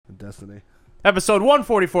Destiny. Episode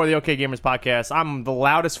 144 of the OK Gamers Podcast. I'm the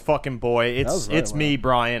loudest fucking boy. It's me, loud.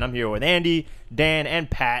 Brian. I'm here with Andy, Dan, and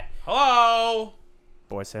Pat. Hello.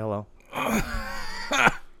 Boy, say hello.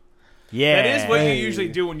 Yeah. That is what you usually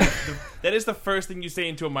do when you. That is the first thing you say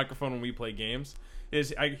into a microphone when we play games.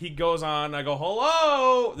 He goes on. I go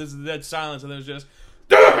hello. There's dead silence, and there's just.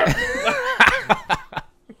 Yeah,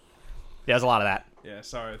 there's a lot of that. Yeah,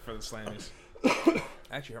 sorry for the slammies.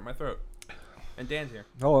 Actually, hurt my throat. And Dan's here.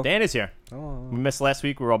 Hello. Dan is here. Hello. We missed last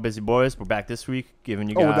week. We were all busy boys. We're back this week, giving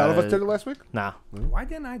you Oh, guys. none of us did it last week? Nah. Why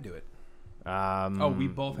didn't I do it? We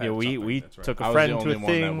both had Yeah, we something. That's right. took I a was friend the to only a one that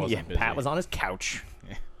thing. wasn't Yeah, busy. Pat was on his couch.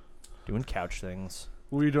 Yeah. Doing couch things.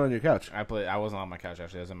 What were you doing on your couch? I wasn't on my couch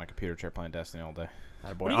actually. I was in my computer chair playing Destiny all day.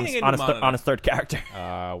 Attaboy. When are you On, gonna his, get on, a his monitor? on his third character.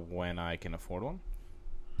 When I can afford one.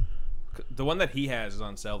 The one that he has is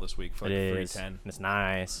on sale this week for like It is. $310. It's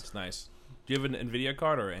nice. It's nice. Do you have an Nvidia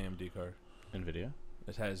card or an AMD card? Nvidia.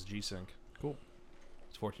 It has G-Sync. Cool.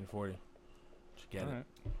 It's $1440. Should get All it. right.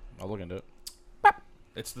 I'll look into it.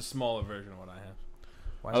 It's the smaller version of what I have.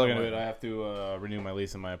 Why is I'll look that into it. white? I have to renew my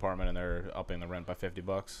lease in my apartment, and they're upping the rent by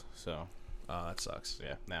 $50. So Oh, that sucks.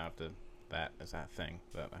 yeah, now I have to. That is that thing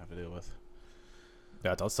that I have to deal with.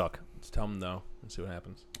 That does suck. Just tell him no and see what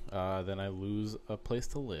happens. Then I lose a place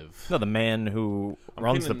to live. No, the man who I'm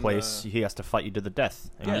runs the feeling, place, he has to fight you to the death.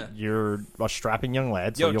 And Yeah. you're a strapping young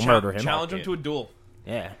lad, so you'll cha- murder him. Challenge him Okay. to a duel.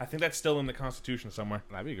 Yeah. I think that's still in the Constitution somewhere.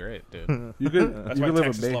 That'd be great, dude. You could, That's you why could live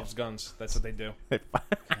Texas with me. loves guns. That's what they do. Can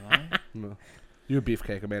I? No. You're a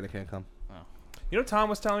beefcake. Amanda can't come. You know, Tom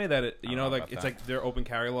was telling me that I don't know like about it's that. like their open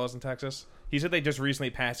carry laws in Texas. He said they just recently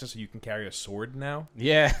passed it so you can carry a sword now.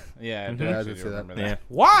 Yeah, yeah. I do Yeah, I actually did see that. remember Yeah.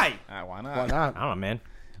 Why? Why not? Why not? I don't know, man.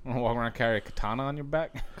 Walk around carry a katana on your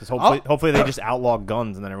back. Because hopefully they just outlaw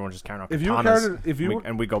guns and then everyone's just carrying out If you were katanas. carrying- if you and, were-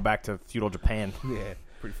 and we go back to feudal Japan. Yeah.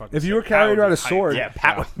 Pretty fucking. If you were sick. carrying That would around be a sword, Yeah,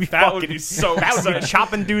 Pat would be That would fucking. be so Pat would be exciting.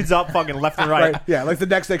 chopping dudes up fucking left and right. right? Yeah, like the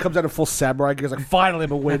next day comes out in full samurai gear. He's like, finally, I've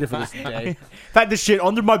been waiting for this day. I've had this shit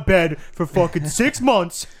under my bed for fucking 6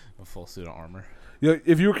 months. A full suit of armor. You know,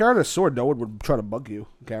 if you were carrying a sword, no one would try to mug you.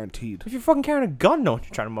 Guaranteed. If you're fucking carrying a gun, no one's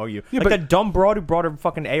trying to mug you. Yeah, like but- that dumb broad who brought her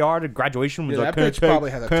fucking AR to graduation was Yeah, like, that bitch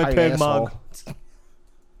probably had a "Can't tight take asshole." mug."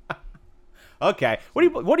 Okay,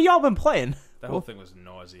 what do y'all been playing? That whole thing was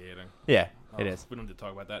nauseating. Yeah, Oh, it is. We don't need to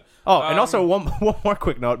talk about that. Oh, and also one more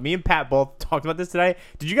quick note. Me and Pat both talked about this today.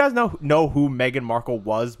 Did you guys know who Meghan Markle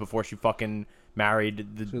was before she fucking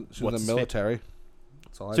married the? She was what's in his the name? military.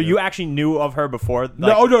 That's all I So knew. you actually knew of her before? Like,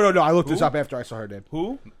 No, no. I looked this up after I saw her name.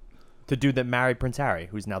 Who? the dude that married Prince Harry,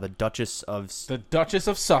 who's now the Duchess of. The Duchess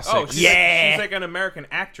of Sussex. Oh, she's Yeah. Like, she's like an American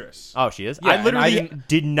actress. Oh, she is. Yeah, I and literally I didn't-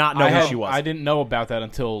 did not know who she was. I didn't know about that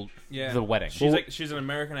until Yeah. the wedding. She's an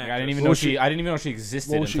American Like, actress. I didn't even What know was she. she- I didn't even know she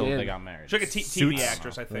existed what was she until in? they got married. She's like a TV Suits.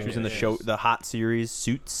 actress, I think. She was in the Yeah. show, the hot series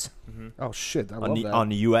Suits Oh shit, I on love the that.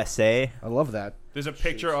 on USA. I love that. There's a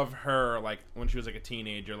picture of her like when she was like a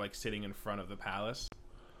teenager, like sitting in front of the palace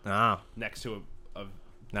Ah, next to a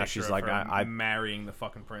now picture she's of like, her I marrying the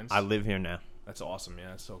fucking prince. I live here now. That's awesome. Yeah,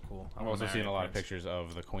 that's so cool. I've also seen a lot of pictures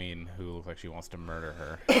of the Queen who look like she wants to murder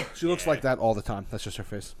her. She looks like that all the time. That's just her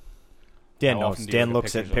face. Dan How knows. often do you Dan look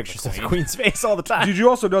looks at at pictures pictures of of the the Queen? Queen's face all the time. Did you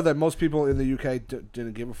also know that most people in the UK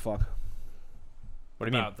didn't give a fuck? What do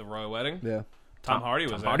you mean? About the royal wedding? Yeah. Tom Hardy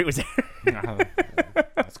was Tom there. Hardy was there.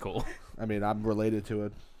 That's cool. I mean, I'm related to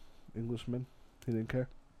an Englishman. He didn't care.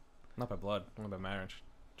 Not by blood, only by marriage.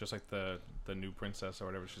 Just like the new princess or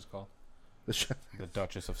whatever she's called. The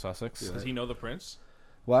Duchess of Sussex. Does he know the prince?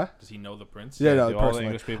 What? Does he know the prince? Yeah, no, do all the personally.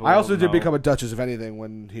 English people I also did know- become a duchess, if anything,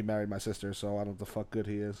 when he married my sister, so I don't know what the fuck good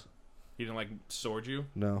he is. He didn't like sword you,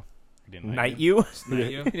 No. He didn't Knight you? snipe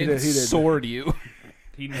you. He didn't He did. sword you.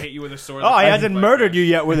 He didn't hit you with a sword. Oh, he like- hasn't like- murdered you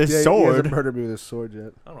yet with his Yeah, He sword hasn't murdered me with his sword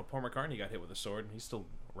yet. I don't know. Paul McCartney got hit with a sword, and he's still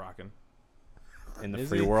rocking. in the Is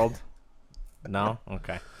free he? world. No,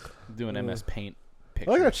 okay. Doing MS Paint I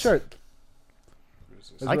pictures. like that shirt.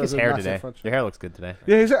 I like his It's a hair massive today. front shirt. Your hair looks good today.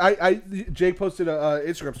 Yeah, Jake posted a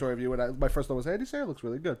Instagram story of you, and my first thought was, hey, this hair looks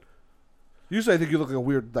really good. Usually I think you look like a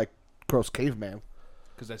weird, like, gross caveman.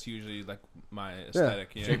 Because that's usually like my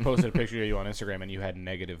aesthetic. Yeah. Jake posted a picture of you on Instagram and you had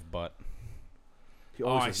negative butt He Oh,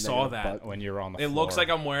 always I has saw negative that. butt. when you were on the It floor. looks like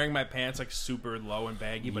I'm wearing my pants like super low and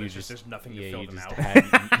baggy, but You it's just just- there's nothing to yeah, fill you them just out.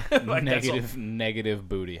 had Like, that's all. negative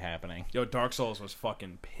booty happening. Yo, Dark Souls was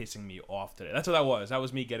fucking pissing me off today. That's what that was. That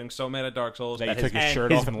was me getting so mad at Dark Souls. That you his- took your and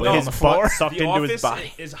shirt his- off and no, laid on his the butt floor. sucked The into his office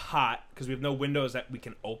body. is hot because we have no windows that we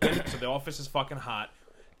can open, so the office is fucking hot.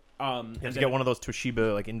 You have to get one of those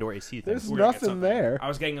Toshiba like indoor AC There's things. We're gonna get nothing something. there. I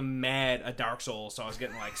was getting mad at Dark Souls, so I was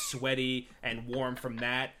getting like sweaty and warm from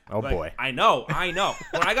that. Oh, Like, boy. I know. When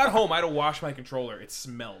I got home, I had to wash my controller. It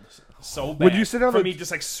smelled so bad. Would you sit on for the- me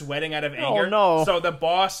just like sweating out of anger? no. So the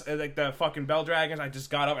boss, like the fucking Bell Dragons, I just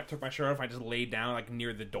got up, I took my shirt off, I just laid down like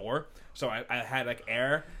near the door, so I had like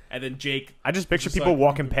air, and then Jake. I just picture Just people like-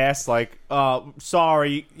 walking past like,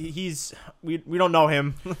 sorry, we don't know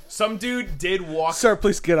him. Some dude did walk. Sir,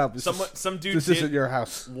 please get up. Some dude This did isn't your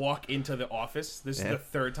house. walk into the office. This is Yeah. the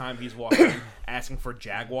third time he's walked in asking for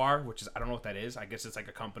Jaguar, which is I don't know what that is. I guess it's like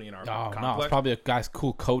a company in our Oh no, complex. it's probably a guy's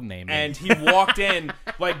cool code name. And he walked in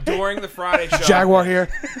like during the Friday show. Jaguar here.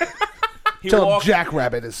 He Tell him walked,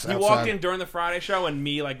 Jackrabbit is he outside. walked in during the Friday show, and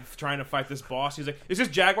me like trying to fight this boss. He's like, "Is this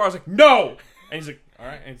Jaguar?" I was like, "No!" And he's like, "All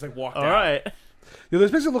right," and he's like walked All out. right. Yeah,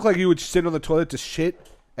 this makes it look like you would sit on the toilet to shit,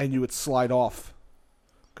 and you would slide off.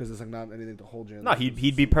 Because there's like not anything to hold you in. No,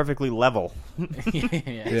 he'd be perfectly level.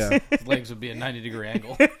 Yeah. His legs would be a 90-degree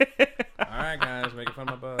angle. All right, guys, making fun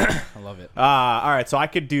of my butt. I love it. All right, so I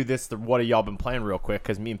could do this. What have y'all been playing real quick?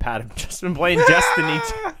 Because me and Pat have just been playing Destiny.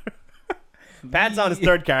 Pat's on his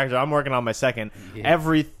third character. I'm working on my second. Yeah.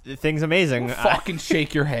 Everything's amazing. Fucking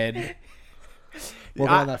shake your head. Well,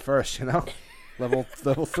 on that first, you know? level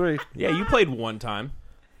 3. Yeah, you played one time.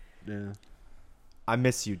 Yeah. I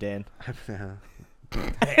miss you, Dan.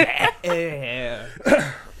 Yeah.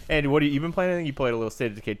 Andy, what have you been playing? Anything? You played a little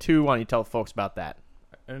State of Decay 2. Why don't you tell folks about that?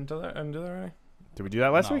 And do that already? Did we do that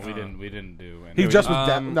last No, week? we didn't do any. He just was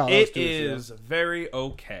no, that was it 2 weeks ago. is very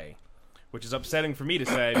okay, which is upsetting for me to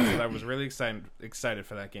say because I was really excited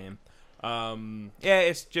for that game. Yeah,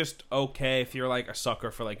 it's just okay if you're like a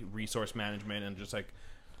sucker for like resource management and just like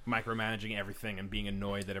micromanaging everything and being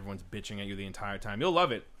annoyed that everyone's bitching at you the entire time. You'll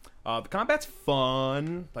love it. The combat's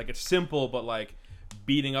fun, like it's simple, but like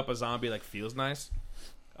beating up a zombie like feels nice.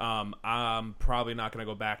 I'm probably not gonna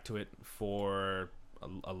go back to it for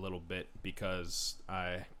a little bit because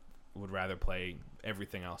I would rather play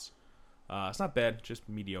everything else. It's not bad, just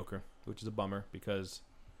mediocre, which is a bummer because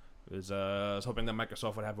I was hoping that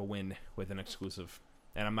Microsoft would have a win with an exclusive,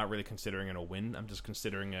 and I'm not really considering it a win. I'm just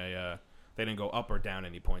considering they didn't go up or down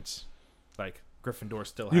any points. Like Gryffindor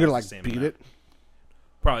still has You're gonna the like same beat amount. it?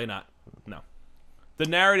 Probably not. No. The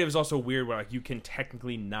narrative is also weird where like you can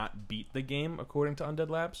technically not beat the game according to Undead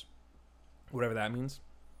Labs. Whatever that means.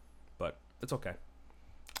 But it's okay.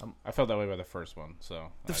 I felt that way by the first one, so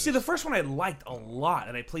The first one I liked a lot,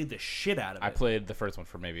 and I played the shit out of it. I played the first one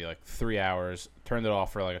for maybe like 3 hours, turned it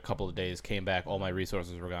off for like a couple of days, came back, all my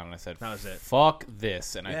resources were gone, and I said, That was it. Fuck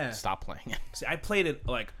this, and Yeah. I stopped playing it. See, I played it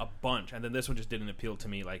like a bunch, and then this one just didn't appeal to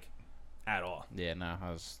me like at all. Yeah, no, I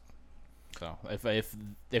was. So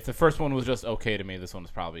if the first one was just okay to me, this one is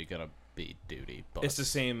probably gonna be duty. But It's the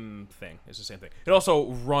same thing. It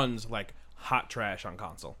also runs like hot trash on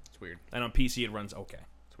console, it's weird. and on PC it runs okay.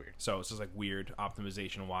 It's weird. So it's just like weird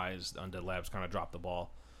optimization wise. Undead Labs kind of dropped the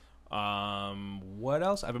ball. What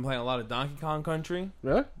else? I've been playing a lot of Donkey Kong Country,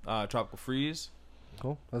 Really? Tropical Freeze.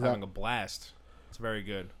 Cool. How's Having that? a blast. It's very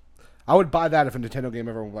good. I would buy that if a Nintendo game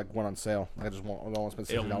ever like went on sale. I just want, I don't want to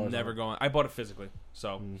spend $60. It'll never on it. go on. I bought it physically,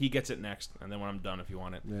 so he gets it next, and then when I'm done, if you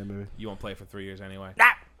want it, Yeah, maybe. you won't play it for 3 years anyway.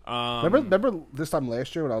 Remember this time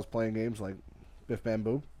last year when I was playing games like Biff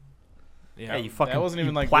Bamboo? Yeah, you fucking That wasn't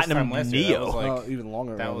even you like platinum this time last year. That Neo. was like Even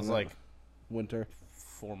longer. that ago was than like winter.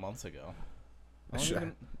 4 months ago.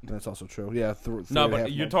 Sure. That's also true. Yeah. no,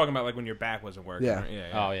 but you're talking about like when your back wasn't working. Yeah. Right?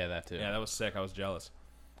 Yeah. Oh yeah, that too. Yeah, that was sick. I was jealous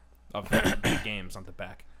of the games on the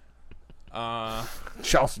back.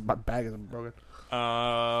 Chelsea, my bag is broken.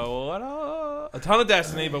 What? A ton of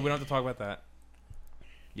Destiny, but we don't have to talk about that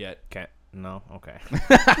yet. Okay. No. Okay.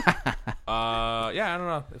 Yeah, I don't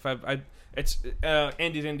know if it's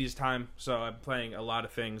Andy's time, so I'm playing a lot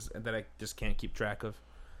of things that I just can't keep track of.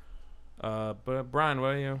 But Brian,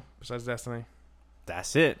 what are you besides Destiny?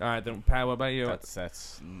 That's it. All right, then Pat, what about you? That's.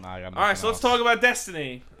 I got All right, so let's talk about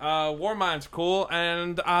Destiny. Warmind's cool,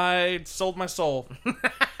 and I sold my soul, and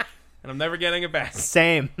I'm never getting it back.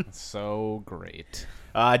 Same. So great.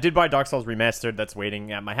 I did buy Dark Souls Remastered. That's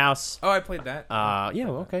waiting at my house. Oh, I played that. Yeah.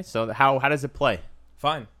 Okay. So how does it play?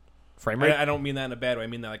 Fine. Frame rate. I don't mean that in a bad way. I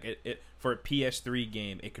mean that like it for a PS3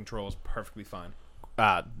 game, it controls perfectly fine.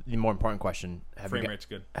 The more important question: Frame rate's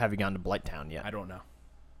good. Have you gone to Blighttown yet? I don't know.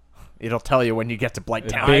 It'll tell you when you get to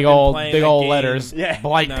Blighttown. Big old Big the old game- letters. Yeah.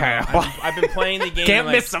 Blight No, Town. I've been playing the game. Can't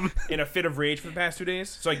like, miss 'em. In a fit of rage for the past 2 days.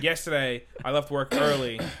 So like yesterday, I left work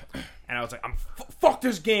early, and I was like, fuck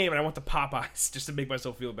this game, and I went to Popeyes just to make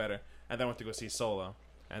myself feel better, and then I went to go see Solo,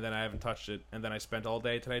 and then I haven't touched it, and then I spent all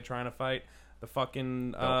day today trying to fight the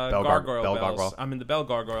fucking Bell gargoyle Bell bells. Gargoyle. I'm in the Bell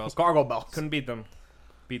Gargoyles. Gargle bells. Couldn't beat them.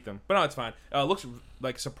 But no, it's fine. Looks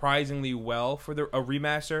like surprisingly well for a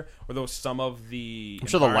remaster. Although some of the I'm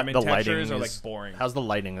sure the environment lighting textures are is like boring. How's the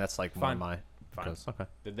lighting? That's like one Fine. of my. Fine. 'Cause- okay.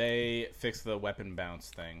 Did they fix the weapon bounce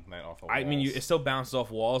thing that off of I mean, walls? it still bounces off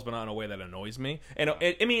walls, but not in a way that annoys me. And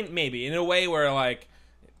I mean, maybe in a way where like,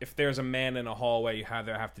 if there's a man in a hallway, you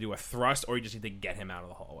either have to do a thrust or you just need to get him out of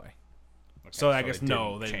the hallway. Okay, So I guess they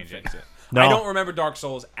no, didn't they didn't change fix it. No. I don't remember Dark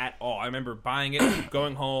Souls at all. I remember buying it,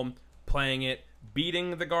 going home, playing it,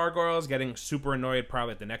 beating the gargoyles, getting super annoyed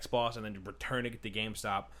probably at the next boss, and then returning it to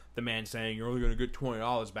GameStop. The man saying, "You're only going to get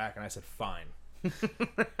 $20 back," and I said, "Fine."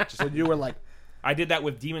 So you were like, I did that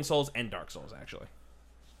with Demon Souls and Dark Souls actually.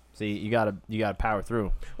 See, you gotta power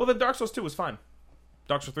through. Well, then Dark Souls 2 was fine.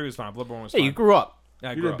 Dark Souls 3 was fine. Bloodborne was Hey, fine. you grew up. Yeah,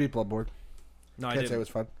 I you grew didn't up. beat Bloodborne. No, I Can't say it didn't was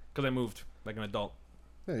fun. because I moved like an adult.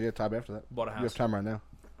 Yeah, you have time after that. Bought a You house. have time right now.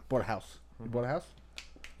 Bought a house. You bought a house?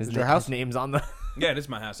 His Is your house? his name's on the. Yeah, it is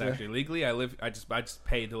my house actually. Legally, I just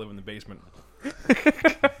paid to live in the basement.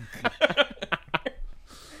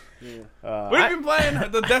 What have you been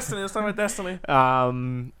playing? The Destiny. Let's talk about Destiny.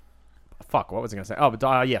 Fuck, what was I gonna say? Oh,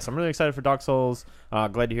 but yes, I'm really excited for Dark Souls.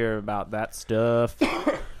 Glad to hear about that stuff.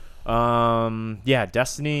 Yeah,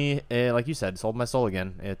 Destiny, like you said, sold my soul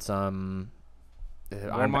again. It's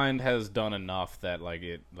Warmind has done enough that like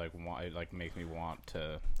it makes me want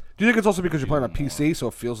to. Do you think it's also because you're playing on PC, so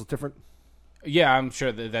it feels different? Yeah, I'm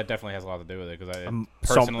sure that definitely has a lot to do with it because I I'm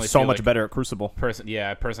personally so feel much like better at Crucible.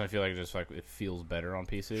 I personally feel like it feels better on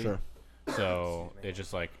PC. Sure. So it's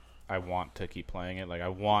just like I want to keep playing it. Like I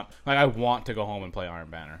want to go home and play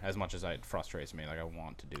Iron Banner as much as it frustrates me. Like I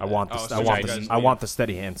want to do. I want the, Oh, so I you want guys- the, I want the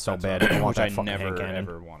steady hand so bad. I want which I that fucking hand never cannon.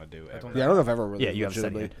 ever want to do ever. don't- Yeah, I don't know if I've ever really. Yeah, you have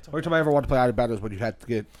legitimately. said The only time I ever wanted to play Iron Banner is when you had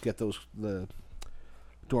to get those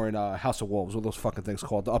during House of Wolves. What are those fucking things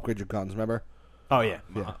called? To upgrade your guns. Remember? Oh yeah.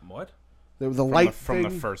 Yeah. What? The from light from the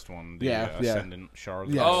thing. first one. The, Yeah, yeah. Ascendant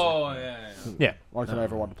Shards. Yes. Oh yeah. Yeah. Only time I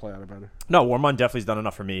ever wanted to play Iron Banner. No, Warmind definitely's done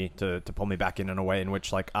enough for me to pull me back in a way in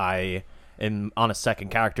which like I am on a second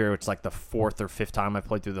character. It's like the fourth or fifth time I've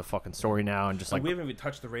played through the fucking story now, and just like we haven't even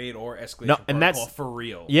touched the raid or escalation No, and protocol that's- for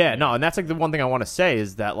real. yeah, no, and that's like the one thing I want to say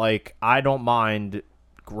is that like I don't mind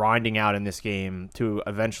grinding out in this game to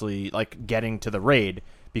eventually like getting to the raid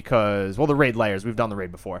because the raid layers, we've done the raid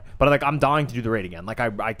before, but like I'm dying to do the raid again. Like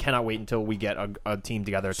I cannot wait until we get a team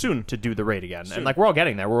together Soon. to do the raid again. And like we're all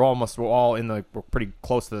getting there. We're all in we're pretty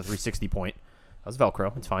close to the 360 point. That was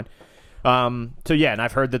Velcro. It's fine. So yeah, and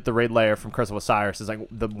I've heard that the raid layer from Curse of Osiris is like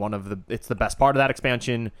it's the best part of that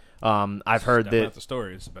expansion. I've heard Definitely that not the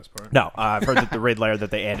story is the best part. no, I've heard that the raid layer that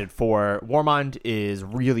they added for Warmind is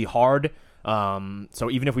really hard. So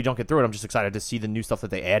even if we don't get through it, I'm just excited to see the new stuff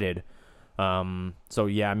that they added. So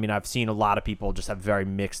yeah, I mean, I've seen a lot of people just have very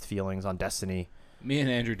mixed feelings on Destiny. Me and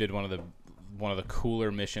Andrew did one of the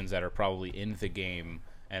cooler missions that are probably in the game,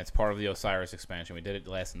 and it's part of the Osiris expansion. We did it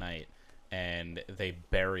last night, and they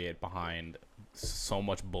bury it behind so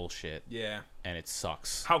much bullshit, Yeah. and it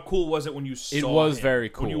sucks. How cool was it when you saw It was him? very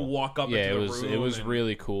cool. When you walk up yeah, into it the was room it was and-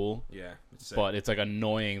 really cool, Yeah. It's sick. but it's like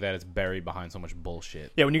annoying that it's buried behind so much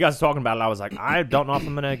bullshit. Yeah, when you guys were talking about it, I was like, I don't know if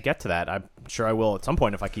I'm gonna get to that. I'm sure I will at some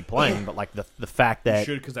point if I keep playing. But like the fact you that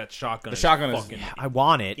should because that shotgun. The shotgun is- fucking I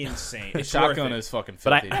want it. insane. The It's shotgun worth it. is fucking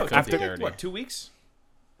But filthy, I- filthy after- dirty. What, 2 weeks?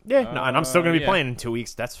 Yeah, no, and I'm still gonna be yeah. playing in 2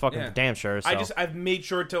 weeks. That's fucking Yeah. damn sure. So. I've made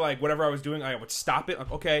sure to like whatever I was doing, I would stop it.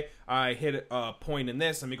 Like, okay, I hit a point in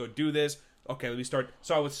this. Let me go do this. Okay, let me start.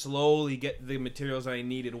 So I would slowly get the materials I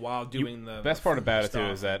needed while doing the Best part about it too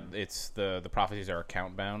stuff. is that it's the prophecies are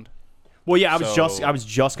account bound. Well, yeah, I So, was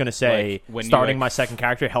just gonna say like, when you, starting like- my second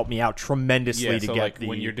character helped me out tremendously Yeah, to so, get like, the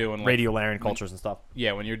when you're doing, like, Radiolarian cultures and stuff.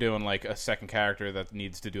 Yeah, when you're doing like a second character that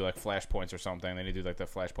needs to do like flashpoints or something, then you do like the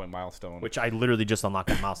flashpoint milestone. Which I literally just unlocked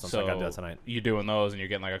that milestone, so I gotta do that tonight. you're doing those, and you're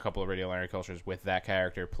getting like a couple of Radiolarian cultures with that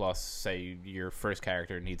character. Plus, say your first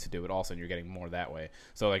character needs to do it also, and you're getting more that way.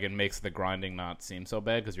 So like it makes the grinding not seem so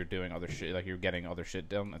bad because you're doing other shit, like you're getting other shit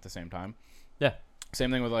done at the same time. Yeah.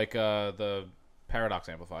 Same thing with like the paradox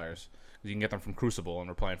amplifiers. You can get them from Crucible, and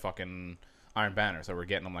we're playing fucking Iron Banner, so we're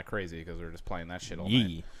getting them like crazy because we're just playing that shit all night.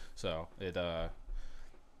 Yee. So it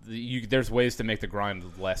there's ways to make the grind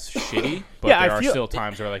less shitty, but Yeah, I there are feel- still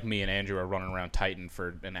times where like me and Andrew are running around Titan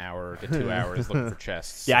for an hour to 2 hours looking for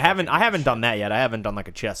chests. Yeah, I haven't done that yet. I haven't done like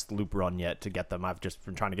a chest loop run yet to get them. I've just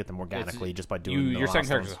been trying to get them organically just by doing the your second milestones.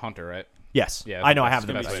 character is Hunter, right? Yes. Yeah, I know I that's have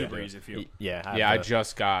the gonna best be way to super do it. easy for you. Yeah. I the-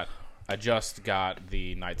 just got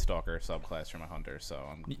the Night Stalker subclass for my Hunter, so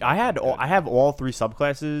I have all three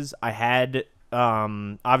subclasses. I had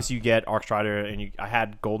obviously you get Arc Strider and I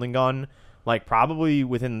had Golden Gun like probably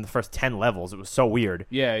within the first 10 levels. It was so weird.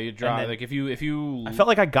 yeah, you drop then- like if you I felt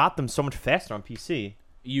like I got them so much faster on PC.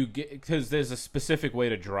 you get because there's a specific way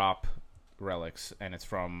to drop relics, and it's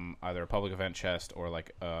from either a public event chest or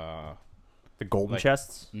like The golden Like-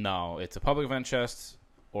 chests. no, it's a public event chest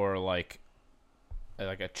or like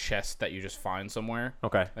a chest that you just find somewhere.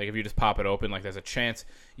 Okay. Like if you just pop it open, like there's a chance.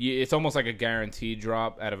 It's almost like a guaranteed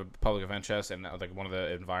drop out of a public event chest and like one of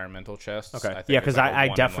the environmental chests. Okay. I think Yeah, it's 'cause like a I one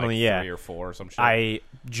in, definitely, like 3 or 4 or some shit. I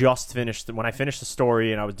just finished when I finished the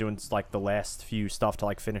story and I was doing like the last few stuff to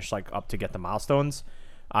like finish like up to get the milestones.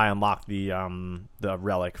 I unlocked the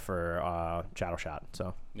relic for Shadow Shot.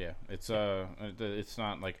 So Yeah, it's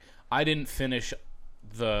not like I didn't finish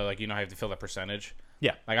the like how you have to fill that percentage.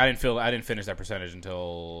 yeah, Like I didn't finish that percentage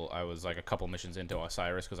until I was like a couple missions into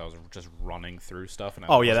Osiris because I was just running through stuff. And I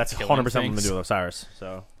oh yeah, wasn't that's killing 100% what I'm gonna things. do with Osiris.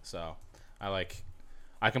 So So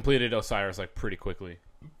I completed Osiris like pretty quickly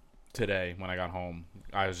today when I got home.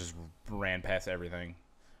 I was just ran past everything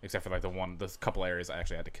except for like the couple areas I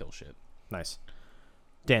actually had to kill shit. nice.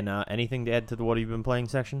 Dan, anything to add to the what have you been playing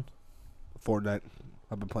section? Fortnite.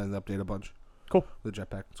 I've been playing the update a bunch. Cool. The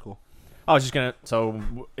jetpack. It's cool. I was just gonna. So,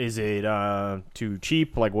 is it too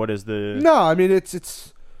cheap? Like, what is the? No, I mean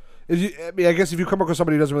it's. I guess if you come across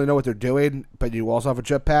somebody who doesn't really know what they're doing, but you also have a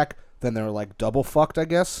jetpack, then they're like double fucked, I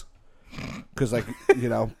guess. Because like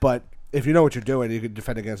but if you know what you're doing, you can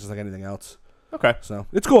defend against it like anything else. Okay. So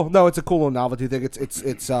it's cool. No, it's a cool little novelty thing.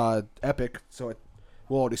 It's epic. So it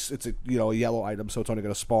will already. It's a a yellow item, so it's only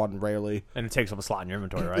going to spawn rarely. And it takes up a slot in your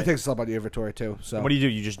inventory, right? It takes up on your inventory too. So What do?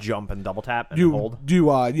 You just jump and double tap and you hold?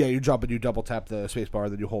 you jump and you double tap the space bar,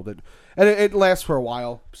 then you hold it, and it lasts for a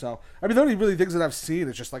while. So I mean, the only really things that I've seen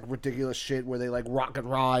is just like ridiculous shit where they like rocket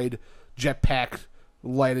ride, jetpack,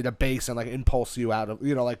 land at a base and like impulse you out of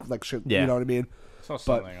like shit. Yeah. You know what I mean? I saw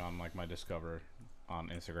something on like my Discover on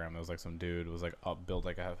Instagram. There was like some dude was like built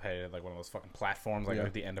like like one of those fucking platforms like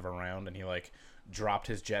at the end of a round, and he like dropped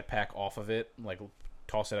his jetpack off of it, like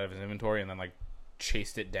tossed it out of his inventory, and then like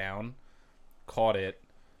chased it down, caught it,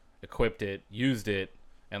 equipped it, used it,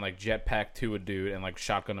 and like jetpack to a dude and like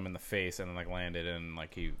shotgun him in the face, and then like landed, and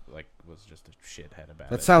like he like was just a shithead about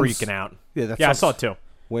That it. sounds Freaking out. Yeah, that Yeah, I sounds saw it too.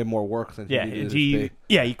 way more work than Yeah, needed it to be.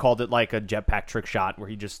 he called it like a jetpack trick shot where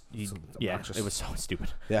obnoxious. it was so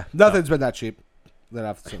stupid. Yeah, nothing's been that cheap that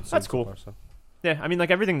I've seen. That's so cool. far, so. Yeah, I mean like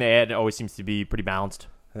everything they add always seems to be pretty balanced.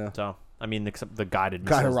 Yeah. So I mean except the guided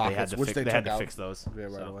Guided missiles, rockets, they had to which fix, they they had took to out. fix those. Yeah,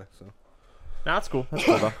 right so. away. So No, that's cool. That's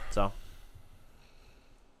cool though. So.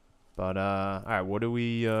 But all right, what are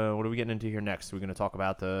we getting into here next? We're going to talk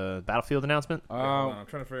about the Battlefield announcement. Hold on, I'm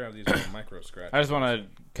trying to figure out these little micro scratches. I just want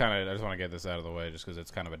to get this out of the way just because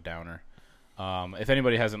it's kind of a downer. If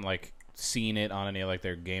anybody hasn't like seen it on any of like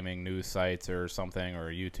their gaming news sites or something or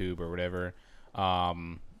YouTube or whatever,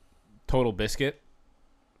 Total Biscuit,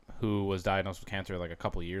 who was diagnosed with cancer like a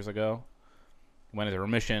couple of years ago, went into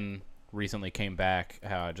remission, recently came back,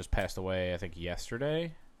 just passed away I think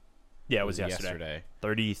yesterday. Yeah, it was yesterday.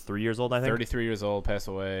 33 years old, I think. 33 years old, passed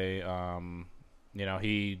away.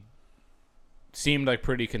 He seemed like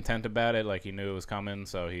pretty content about it, like he knew it was coming.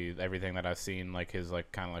 So everything that I've seen, like his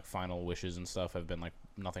like kind of like final wishes and stuff, have been like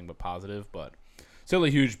nothing but positive. But still a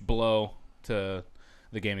huge blow to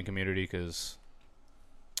the gaming community because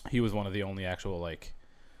he was one of the only actual like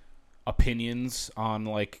opinions on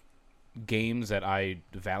like games that I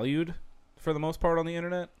valued for the most part on the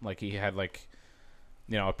internet. Like he had like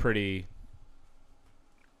a pretty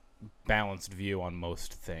balanced view on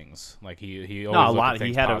most things. Like he always a lot. looked at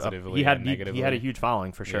things he had positively and negatively. he had a huge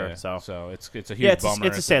following for sure. Yeah, So it's a huge bummer.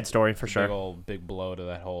 it's a sad story for sure. Big blow to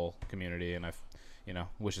that whole community, and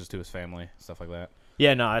wishes to his family, stuff like that.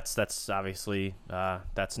 Yeah, no, that's obviously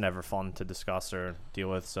that's never fun to discuss or deal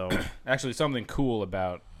with. So Actually, something cool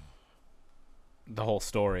about the whole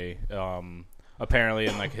story. Apparently,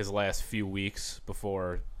 in like his last few weeks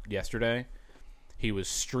before yesterday, he was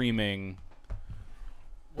streaming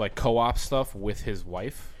like co-op stuff with his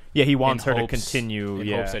wife. yeah, he wants in her hopes- to continue. in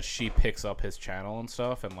Yeah, hopes that she picks up his channel and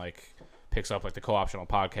stuff, and like picks up like the co-optional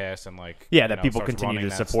podcast and like that people starts continue running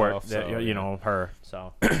to that support stuff, so, her.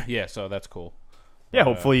 So yeah, so that's cool. yeah,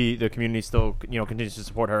 hopefully the community still continues to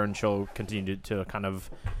support her and she'll continue to kind of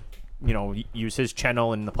use his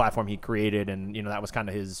channel and the platform he created, and that was kind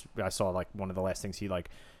of his. I saw like one of the last things he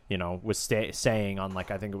was saying on like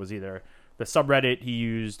I think it was either the subreddit he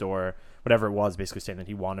used or whatever it was, basically saying that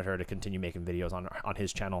he wanted her to continue making videos on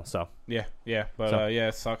his channel. So Yeah, but So-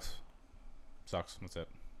 it sucks. That's it.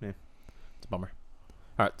 it's a bummer.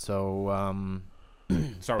 All right, so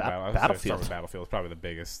Start with Battlefield. Battlefield. It's probably the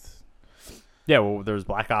biggest. yeah, well, there's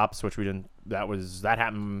Black Ops, which we didn't. That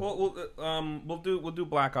happened. We'll do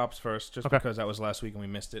Black Ops first, just Okay. because that was last week and we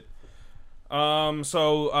missed it.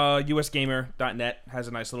 So usgamer.net has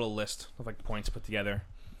a nice little list of like points put together,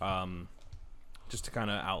 just to kind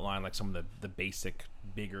of outline like some of the basic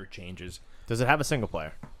bigger changes. Does it have a single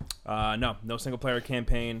player? No single player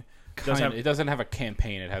campaign. It doesn't have a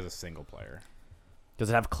campaign. It has a single player. Does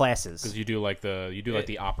it have classes? Because you do like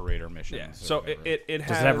the operator missions. Yeah. or So whatever. it has.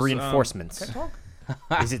 Does it have reinforcements? Can I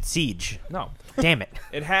talk? Is it Siege? No. Damn it.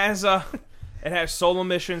 It has solo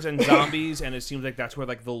missions and zombies, and it seems like that's where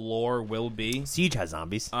like the lore will be. Siege has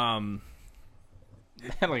zombies. Like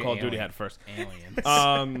Call of Duty had first.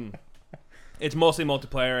 Aliens. It's mostly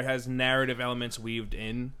multiplayer. It has narrative elements weaved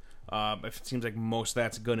in. It seems like most of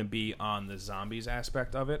that's going to be on the zombies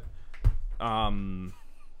aspect of it.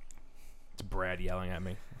 It's Brad yelling at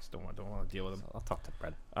me. I just don't want to deal with him. I'll talk to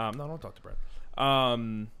Brad. No, don't talk to Brad.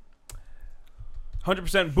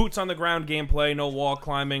 100% boots on the ground gameplay. No wall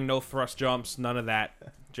climbing. No thrust jumps. None of that.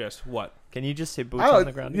 Just what? Can you just say boots on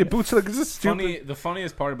the ground? Yeah, boots on the ground. This is stupid. The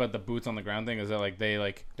funniest part about the boots on the ground thing is that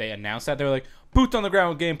they announced that they were like boots on the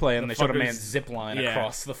ground gameplay, and they showed a man zip line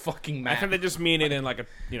across the fucking map. I think they just mean it in like a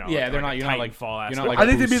they're not. You're not like fall. You're not like I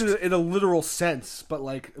think they boost. mean it in a literal sense, but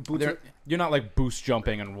like boots. You're not like boost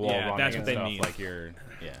jumping and wall Yeah, running. that's and what they stuff. mean. Like you're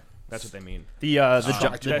That's what they mean. The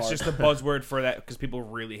That's just the buzzword for that because people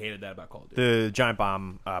really hated that about Call of Duty. the Giant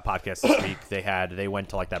Bomb podcast this week. They went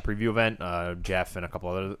to like that preview event. Jeff and a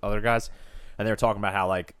couple other guys. And they were talking about how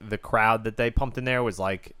like the crowd that they pumped in there was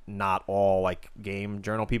like not all like game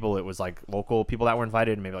journal people. It was like local people that were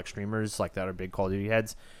invited, maybe like streamers like that are big Call of Duty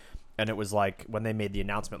heads. And it was like when they made the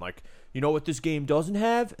announcement, like, you know what this game doesn't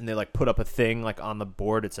have? And they like put up a thing like on the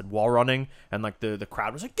board. It said wall running, and like the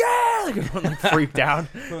crowd was like, yeah, like everyone like freaked out.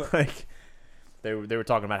 Like they were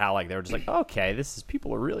talking about how like they were just like, okay,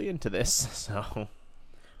 people are really into this. So,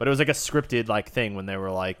 but it was like a scripted like thing when they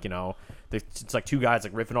were like, you know. It's like two guys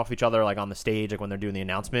like riffing off each other like on the stage like when they're doing the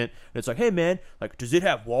announcement. And it's like, hey man, like does it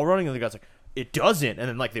have wall running? And the guy's like, it doesn't. And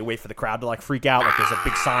then like they wait for the crowd to like freak out. Like there's a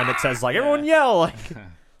big sign that says like everyone yell. Like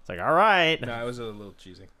it's like all right. No, it was a little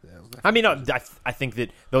cheesy. I mean, no, I think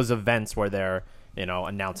that those events where they're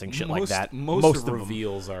announcing shit like that. Most of them.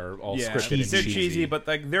 reveals are all Yeah, scripted they're and cheesy, but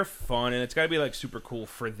like they're fun, and it's got to be like super cool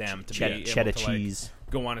for them to be able cheddar to cheese. like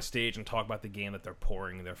go on a stage and talk about the game that they're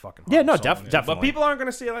pouring their fucking Yeah, no, heart and soul into. definitely. But people aren't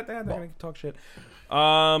going to see it like that. They're going to talk shit.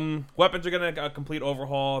 Weapons are going to a complete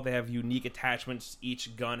overhaul. They have unique attachments.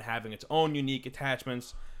 Each gun having its own unique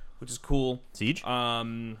attachments, which is cool. Siege.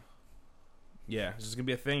 Yeah, this is going to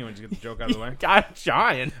be a thing. You want to get the joke out of the way? I'm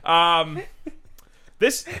trying.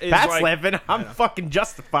 This is Pat's like, laughing. I'm fucking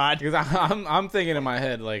justified. Because I'm thinking in my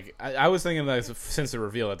head, like, I was thinking that since the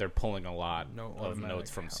reveal that they're pulling a lot of automatic notes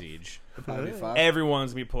from health. Siege.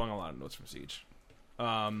 everyone's going to be pulling a lot of notes from Siege.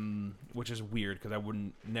 Which is weird because I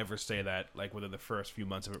wouldn't never say that like within the first few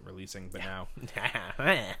months of it releasing, but now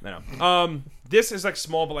no. This is like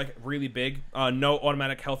small but like really big. No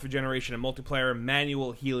automatic health regeneration in multiplayer,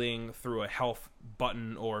 manual healing through a health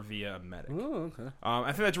button or via a medic. Oh, okay. I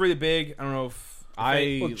think that's really big. I don't know if Well,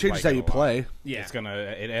 it changes like how it you a lot. play. yeah.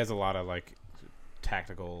 It has a lot of like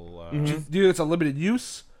tactical. Dude, it's a limited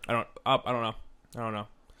use, I don't know.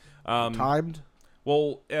 timed.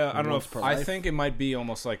 Well, I don't know Once if per I life. think it might be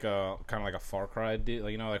almost like a kind of like a Far Cry deal.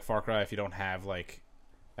 Like, like Far Cry, if you don't have like,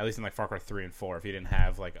 at least in like Far Cry 3 and 4, if you didn't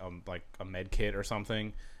have like a med kit or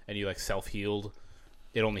something, and you like self healed,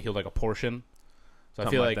 it only healed like a portion. So I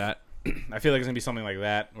feel like that. I feel like it's gonna be something like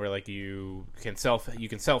that, where like you can self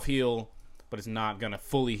heal, but it's not gonna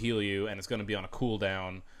fully heal you, and it's gonna be on a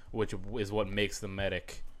cooldown, which is what makes the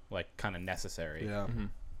medic like kind of necessary. Yeah.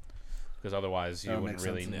 Because otherwise you That wouldn't makes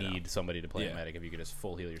really sense, need somebody to play Yeah. a medic if you could just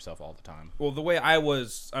full heal yourself all the time. Well, the way I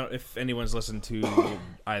was, if anyone's listened to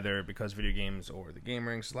either Because Video Games or the Game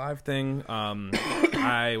Ranks Live thing,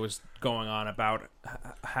 I was going on about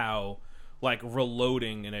how like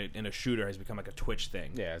reloading in a shooter has become like a Twitch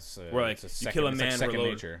thing. Yeah, it's Where like it's a you kill a it's like man, second reload.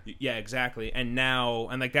 nature. Yeah, exactly. And now,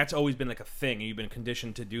 and like that's always been like a thing. And you've been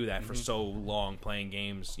conditioned to do that for Mm-hmm. so long, playing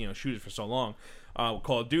games, shooters for so long.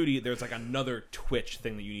 Call of Duty, there's like another Twitch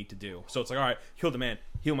thing that you need to do. So it's like, all right, kill the man,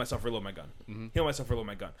 heal myself, reload my gun, heal myself, reload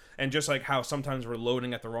my gun. And just like how sometimes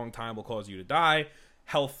reloading at the wrong time will cause you to die,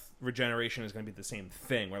 health regeneration is going to be the same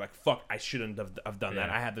thing. Where like, fuck, I shouldn't have done that.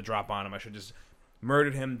 Yeah. I had the drop on him. I should just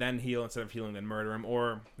murdered him, then heal instead of healing, then murder him.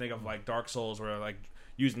 Or think of like Dark Souls, where like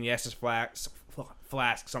using the Estus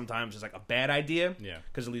flask sometimes is like a bad idea. Yeah.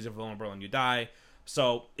 Because it leaves you vulnerable and you die.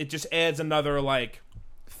 So it just adds another like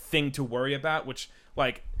thing to worry about, which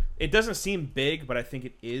like it doesn't seem big, but I think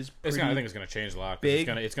it is pretty I think it's going to change a lot. 'Cause big.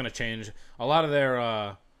 It's going to change a lot of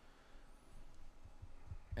their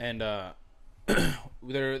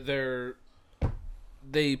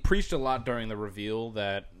they preached a lot during the reveal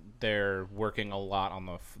that they're working a lot on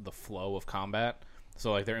the flow of combat.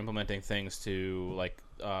 So like they're implementing things to like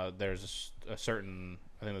there's a certain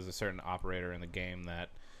operator in the game that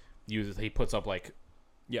he puts up like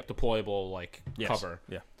deployable like Yes. cover.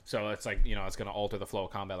 Yeah. So it's like, it's going to alter the flow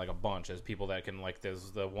of combat like a bunch. As people that can, like,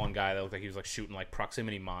 there's the one guy that looked like he was like shooting like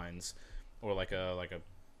proximity mines or like a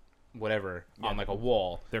whatever on like a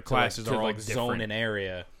wall. Their classes to are all like zone different. an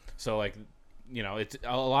area. So like, it's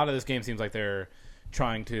a lot of this game seems like they're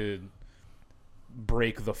trying to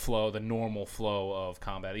break the flow, the normal flow of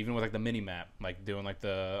combat, even with like the mini map, like doing like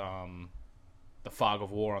the fog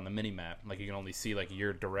of war on the mini map. Like you can only see like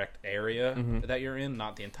your direct area that you're in,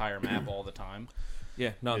 not the entire map all the time.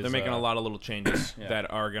 Yeah, no, Is, they're making a lot of little changes yeah. that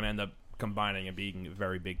are going to end up combining and being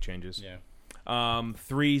very big changes. Yeah.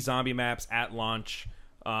 3 zombie maps at launch.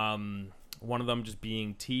 One of them just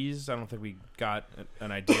being teased. I don't think we got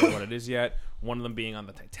an idea of what it is yet. One of them being on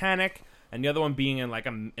the Titanic, and the other one being in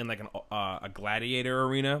a gladiator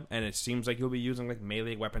arena. And it seems like you'll be using like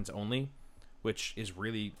melee weapons only, which is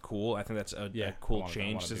really cool. I think that's a cool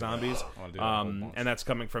change to zombies. And that's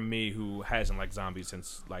coming from me, who hasn't liked zombies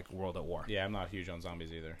since like World at War. Yeah, I'm not huge on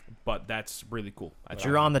zombies either. But that's really cool.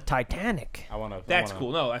 You're on the Titanic. That's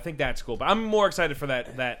cool. No, I think that's cool. But I'm more excited for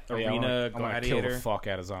that arena I'm gonna gladiator. kill the fuck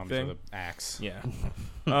out of zombies thing. with an axe. Yeah.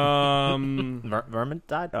 Vermin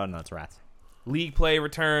died? Oh, no, it's rats. League play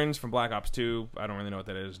returns from Black Ops 2. I don't really know what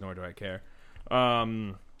that is, nor do I care.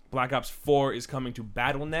 Black Ops 4 is coming to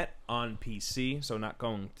Battle.net on PC, so not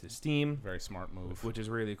going to Steam. Very smart move. Which is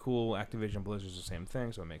really cool. Activision Blizzard's the same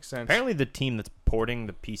thing, so it makes sense. Apparently the team that's porting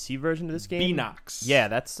the PC version of this game... Beenox.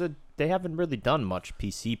 Yeah, they haven't really done much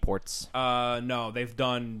PC ports. No, they've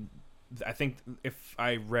done... I think if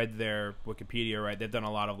I read their Wikipedia right, they've done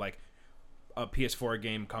a lot of, like, a PS4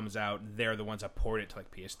 game comes out, they're the ones that port it to,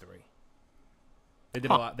 like, PS3. They did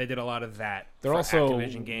a lot. They did a lot of that. They're for also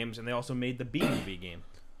Activision games, and they also made the B-movie game.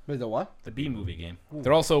 Wait, the what? The B-movie game.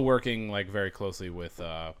 They're also working like very closely with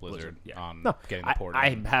Blizzard yeah. on No, getting the port.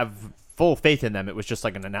 I have full faith in them. It was just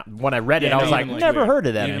like when I read it, Yeah, I was no, like, even, like, never weird. heard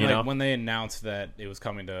of them. Even, You like, know, when they announced that it was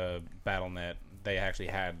coming to Battle.net, they actually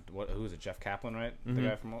had who was it? Jeff Kaplan, right? The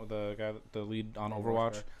guy from the lead on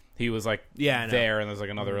Overwatch. He was like there, and there's like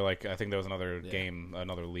another like I think there was another game,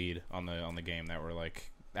 another lead on the game that were like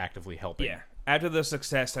actively helping. Yeah. After the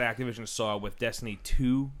success that Activision saw with Destiny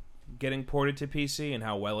 2 getting ported to PC and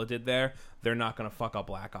how well it did there, they're not going to fuck up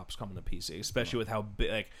Black Ops coming to PC, especially with how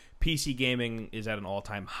big, like, PC gaming is at an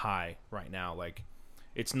all-time high right now. Like,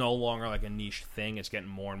 it's no longer like a niche thing. It's getting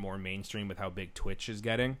more and more mainstream with how big Twitch is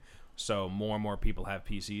getting. So more and more people have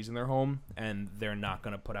PCs in their home, and they're not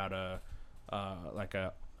going to put out a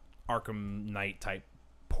Arkham Knight type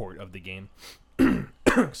port of the game.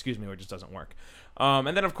 Excuse me, where it just doesn't work.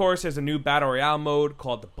 And then, of course, there's a new Battle Royale mode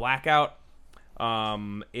called the Blackout. It's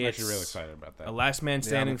I'm actually really excited about that. A last man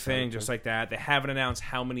standing thing, just like that. They haven't announced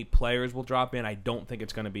how many players will drop in. I don't think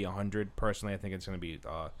it's going to be 100. Personally, I think it's going to be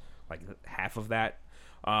like half of that.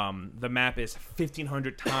 The map is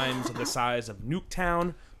 1,500 times the size of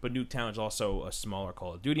Nuketown, but Nuketown is also a smaller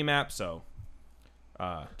Call of Duty map, so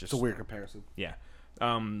It's a weird comparison. yeah.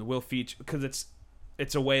 Will feature because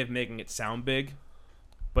it's a way of making it sound big,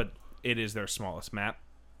 but it is their smallest map.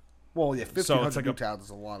 Well, yeah, 1,500 like Nuketowns is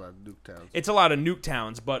a lot of Nuketowns. It's a lot of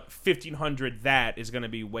Nuketowns, but 1,500 that is going to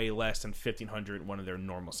be way less than 1,500 one of their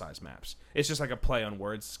normal size maps. It's just like a play on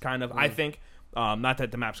words, kind of. I think. Not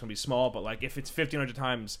that the map's going to be small, but like if it's 1,500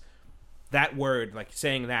 times that word, like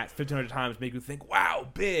saying that 1,500 times, make you think, wow,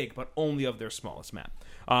 big, but only of their smallest map.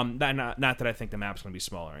 Not that I think the map's going to be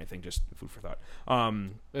small or anything, just food for thought.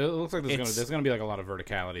 It looks like there's gonna be like a lot of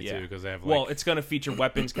verticality too, because they have it's going to feature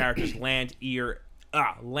weapons, characters, land,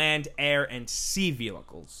 air, and sea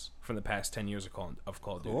vehicles from the past 10 years of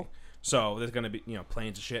Call of Duty. Cool. So there's going to be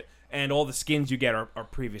planes and shit, and all the skins you get are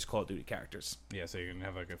previous Call of Duty characters. yeah, so you can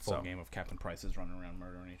have like a full game of Captain Prices running around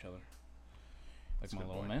murdering each other. Like my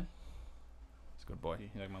little man. It's a good boy. You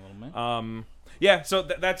like my little man? Yeah, so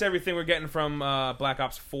that's everything we're getting from Black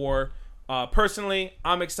Ops 4. Personally,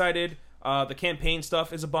 I'm excited. The campaign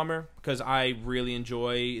stuff is a bummer because I really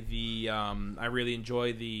enjoy the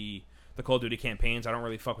Call of Duty campaigns. I don't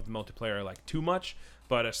really fuck with the multiplayer like too much,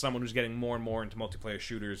 but as someone who's getting more and more into multiplayer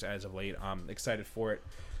shooters as of late, I'm excited for it.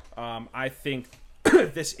 I think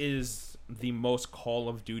this is the most Call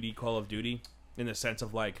of Duty in the sense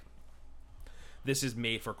of like this is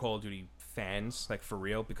made for Call of Duty fans, like for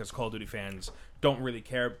real, because Call of Duty fans don't really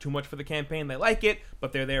care too much for the campaign. They like it,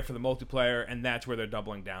 but they're there for the multiplayer, and that's where they're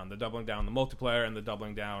doubling down. They're doubling down on the multiplayer, and they're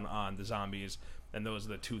doubling down on the zombies, and those are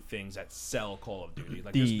the two things that sell Call of Duty.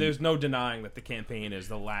 Like, there's no denying that the campaign is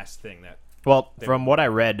the last thing that... Well, from what I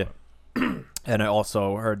read, and I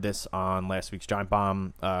also heard this on last week's Giant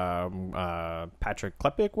Bomb, Patrick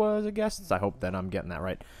Klepek was a guest. I hope that I'm getting that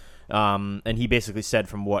right. And he basically said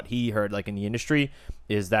from what he heard, like in the industry,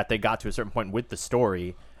 is that they got to a certain point with the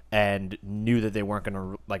story, and knew that they weren't going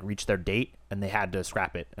to like reach their date, and they had to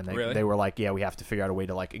scrap it. And Really? they were like, yeah, we have to figure out a way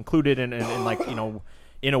to like include it in like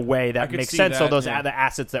in a way that could makes see sense. So that, those yeah. the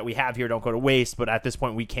assets that we have here don't go to waste. But at this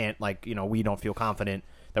point, we can't like we don't feel confident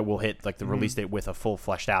that we'll hit like the release date with a full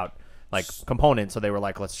fleshed out like component. So they were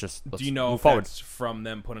like, let's Do you know move if forward. that's from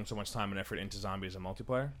them putting so much time and effort into zombies and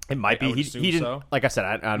multiplayer? It might I be. would He assume didn't. so. Like I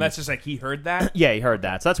said, And that's just like he heard that. yeah, he heard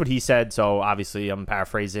that. So that's what he said. So obviously, I'm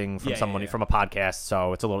paraphrasing from Yeah, somebody yeah. from a podcast.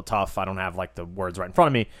 So it's a little tough. I don't have like the words right in front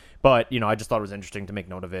of me. But I just thought it was interesting to make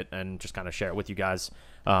note of it and just kind of share it with you guys.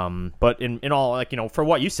 But in all, like for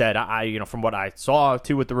what you said, I from what I saw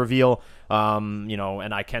too with the reveal,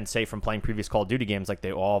 and I can say from playing previous Call of Duty games, like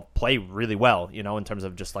they all play really well. In terms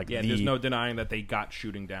of just like Yeah, there's no denying that they got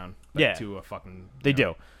shooting down. Like, Yeah. to a fucking. They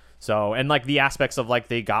do. So and like the aspects of like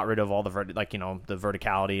they got rid of all the the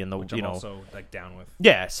verticality and the Which I'm also like down with.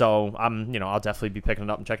 yeah. So I'll definitely be picking it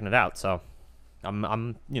up and checking it out. So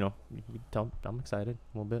I'm you I'm excited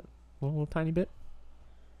a little bit, a little tiny bit.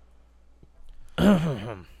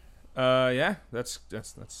 Yeah, that's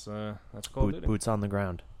Call of Duty. Boots on the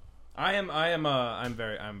ground. I'm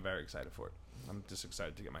very excited for it. I'm just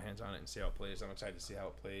excited to get my hands on it and see how it plays. I'm excited to see how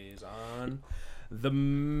it plays on the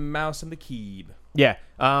mouse and the keyboard. Yeah.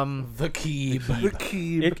 The key. The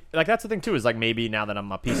key. Like that's the thing too is like maybe now that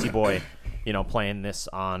I'm a PC boy, playing this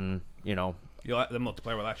on The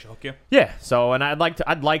multiplayer will actually hook you. yeah. So and I'd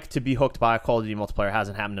like to be hooked by a Call of Duty multiplayer. It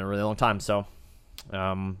hasn't happened in a really long time. So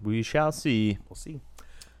we shall see. We'll see.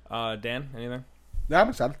 Dan, anything? Yeah, I'm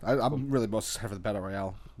excited. I'm really most excited for the Battle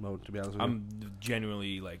Royale mode, to be honest with you. I'm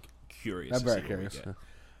genuinely like curious. I'm to very see what we curious.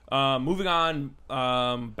 get. Moving on,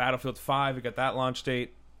 Battlefield 5. We got that launch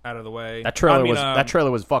date out of the way. That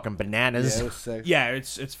trailer was fucking bananas. Yeah, it was sick. Yeah,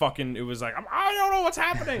 it's fucking. It was like I don't know what's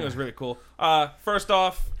happening. It was really cool. First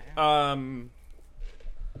off,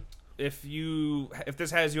 if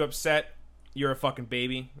this has you upset, you're a fucking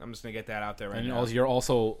baby. I'm just gonna get that out there right And now. you're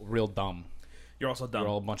also real dumb. You're also dumb. You're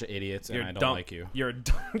all a bunch of idiots, and You're I don't dumb. like you. You're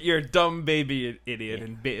a dumb baby idiot,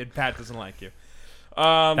 and Pat doesn't like you.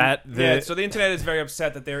 That so the internet is very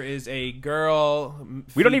upset that there is a girl.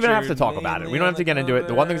 We don't even have to featured talk about it. We mainly don't have on to get into it.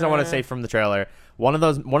 The one thing I want to say from the trailer, one of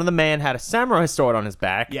the man had a samurai sword on his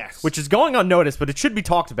back. Yes. Which is going unnoticed, but it should be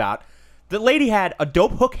talked about. The lady had a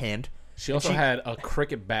dope hook hand. She also had a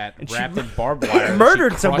cricket bat she wrapped in barbed wire.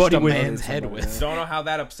 murdered She crushed somebody a with man's it. head with. Don't know how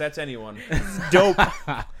that upsets anyone. Dope.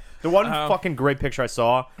 The one fucking great picture I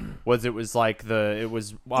saw was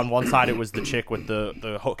on one side it was the chick with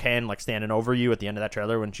the hook hand like standing over you at the end of that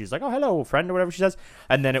trailer when she's like, oh hello friend or whatever she says,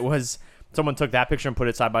 and then it was someone took that picture and put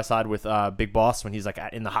it side by side with Big Boss when he's like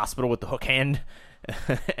in the hospital with the hook hand.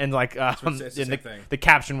 And like it's the and same thing. the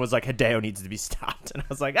caption was like Hideo needs to be stopped, and I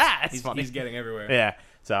was like it's funny. He's getting everywhere. Yeah.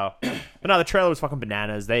 So, but no, the trailer was fucking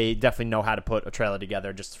bananas. They definitely know how to put a trailer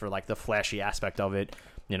together just for like the flashy aspect of it.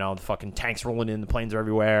 The fucking tanks rolling in, the planes are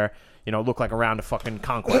everywhere. Look like a round of fucking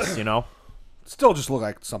conquest. Still just look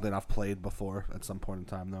like something I've played before at some point in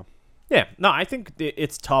time, though. Yeah. No, I think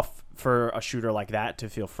it's tough for a shooter like that to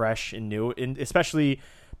feel fresh and new, especially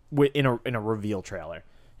in a reveal trailer.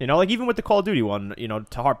 Like even with the Call of Duty one,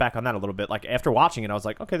 to harp back on that a little bit. Like after watching it, I was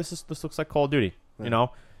like, okay, this looks like Call of Duty. Yeah.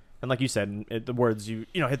 And like you said, the words you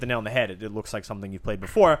hit the nail on the head. It looks like something you've played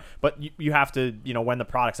before, but you have to when the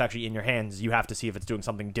product's actually in your hands, you have to see if it's doing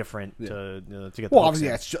something different to get. Well, the obviously,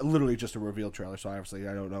 hooks in. yeah, it's literally just a reveal trailer, so obviously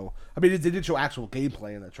I don't know. I mean, they did show actual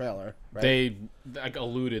gameplay in the trailer. Right? They like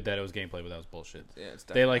alluded that it was gameplay, but that was bullshit. Yeah, it's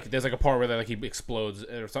They like there's like a part where he explodes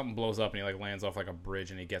or something blows up and he like lands off like a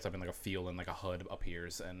bridge and he gets up in like a field and like a HUD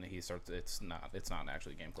appears and he starts. It's not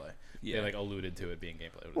actually gameplay. Yeah. They like alluded to it being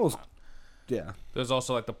gameplay. But Well, it's not. Yeah. There's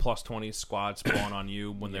also like the +20 squad spawn on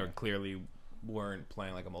you when they clearly weren't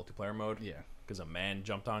playing like a multiplayer mode. Yeah. Because a man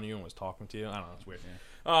jumped on you and was talking to you. I don't know. It's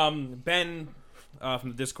weird. Ben from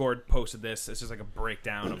the Discord posted this. It's just like a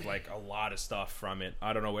breakdown of like a lot of stuff from it.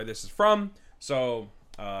 I don't know where this is from. So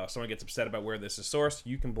if someone gets upset about where this is sourced,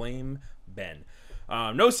 you can blame Ben.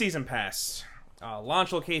 No season pass.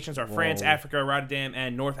 Launch locations are France, Africa, Rotterdam,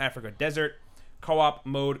 and North Africa Desert. Co-op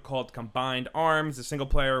mode called Combined Arms. The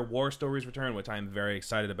single-player War Stories return, which I'm very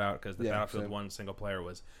excited about because the Battlefield 1 single-player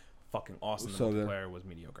was fucking awesome. The So good. multiplayer was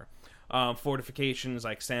mediocre. Fortifications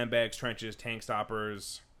like sandbags, trenches, tank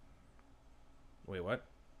stoppers. Wait, what?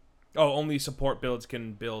 Oh, only support builds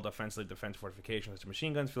can build offensive defense fortifications such as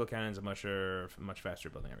machine guns, field cannons, and much faster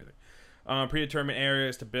building everything. Predetermined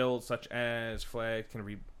areas to build, such as flags, can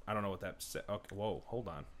I don't know what that said. Okay, whoa, hold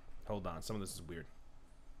on. Some of this is weird.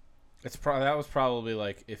 That was probably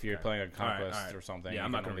like if you're playing a All right, conquest all right. or something. Yeah, you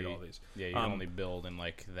I'm not can gonna read only- all these. Yeah, you can only build in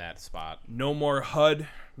like that spot. No more HUD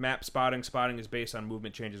map spotting. Spotting is based on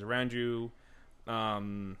movement changes around you.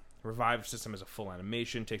 Revive system is a full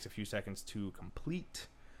animation, takes a few seconds to complete.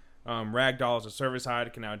 Ragdoll is a service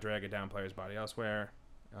hide, can now drag a down player's body elsewhere.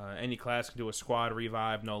 Any class can do a squad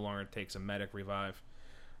revive, no longer takes a medic revive.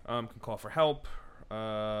 Can call for help.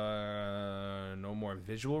 No more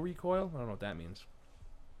visual recoil. I don't know what that means.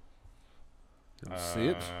 Did you see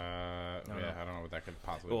it? I don't know what that could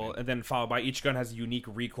possibly Well, mean. and then followed by each gun has a unique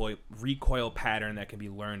recoil pattern that can be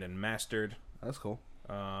learned and mastered. That's cool.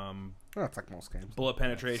 That's like most games. Bullet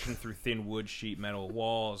penetration through thin wood, sheet metal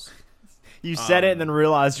walls. You said it and then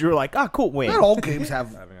realized you were like, "Oh, cool, win." Not all games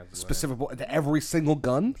have Having a delay. specific to every single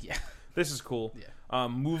gun. This is cool. Yeah.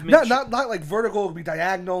 Movement. Not like vertical. It would be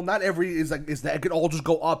diagonal. Not every is that. It could all just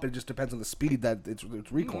go up. It just depends on the speed that it's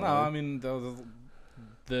recoil. No, I mean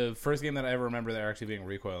the first game that I ever remember there actually being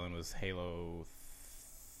recoil in was Halo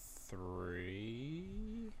 3,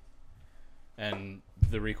 and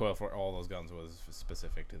the recoil for all those guns was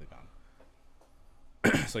specific to the gun.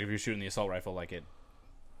 So if you're shooting the assault rifle, like it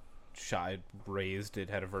raised, it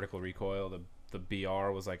had a vertical recoil. The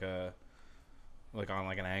BR was like on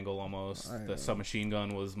an angle almost. The submachine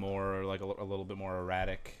gun was more like a little bit more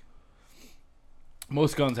erratic.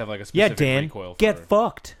 Most guns have like a Yeah, specific Dan, recoil. get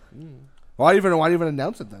fucked. Why even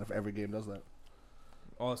announce it then if every game does that?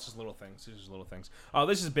 Oh, it's just little things. It's just little things. Oh,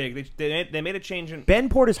 this is big. They made a change in. Ben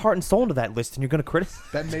poured his heart and soul into that list, and you're gonna criticize.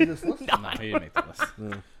 Ben made this list. No, he didn't make the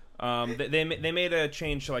list. They made a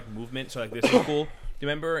change to like movement. So like this is cool. Do you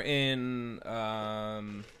remember in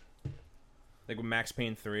like with Max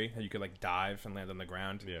Payne 3, how you could like dive and land on the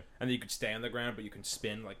ground? Yeah. And then you could stay on the ground, but you can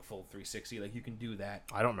spin like full 360. Like you can do that.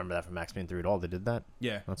 I don't remember that from Max Payne 3 at all. They did that.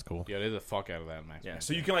 Yeah. That's cool. Yeah, they did the fuck out of that, Max. Yeah, Payne.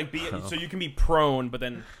 so you can like be prone, but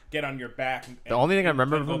then get on your back. And, The only thing I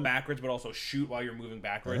remember and go from- backwards, but also shoot while you're moving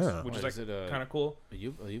backwards, Yeah. which is What, like is it, kind of cool. a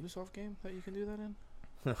Ubisoft game that you can do that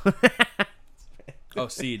in? Oh,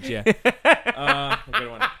 Siege, yeah, a good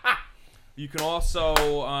one. You can also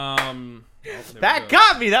That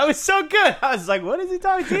got me. That was so good. I was like, "What is he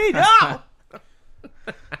talking to?" No.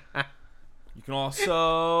 You can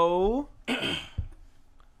also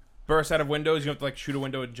burst out of windows. You have to like shoot a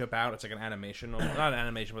window and jump out. It's like an animation, not an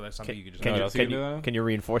animation, but that's something you could just. Can you- can do that? Can you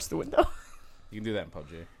reinforce the window? You can do that in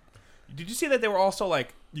PUBG. Did you see that they were also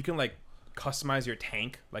like you can like customize your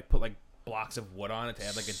tank, like put like blocks of wood on it to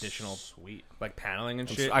add like additional like paneling and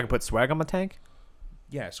shit. I can put swag on my tank.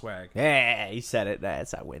 Yeah, swag. Yeah, you said it.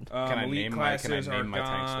 That's I win. Can I Elite name my classes are tank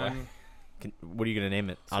swag? gone. What are you gonna name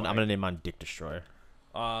it? I'm gonna name mine Dick Destroyer.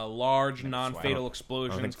 Large non-fatal I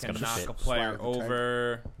explosions don't think it's can gonna knock fit. a player Swag the tank.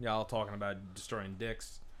 over. Y'all talking about destroying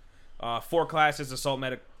dicks. 4 classes: assault,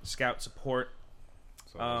 medic, scout, support.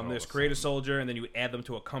 So those are all There's the create a same. soldier, and then you add them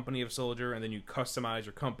to a company of soldier, and then you customize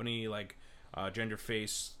your company like gender,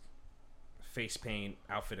 face paint,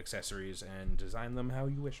 outfit, accessories, and design them how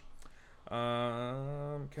you wish.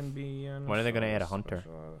 Can be When are they gonna add a hunter?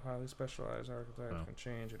 Highly specialized archetypes can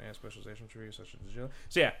change and add specialization trees such as agility.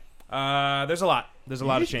 So yeah, there's a lot. There's a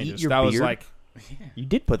lot of just eat changes. your That was beard? like You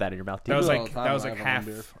did put that in your mouth. that was do it all like the time that was when like I have half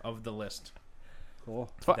my beard. of the list. Cool.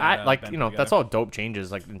 So that, I, like Ben you know put that's together. all dope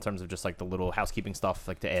changes like in terms of just like the little housekeeping stuff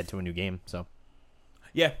like to add to a new game. So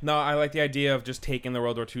Yeah, no, I like the idea of just taking the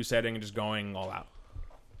World War II setting and just going all out.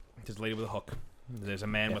 Just lady with a hook. There's a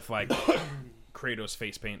man with like Kratos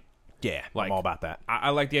face paint. yeah, Like- I'm all about that.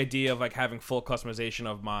 I like the idea of like having full customization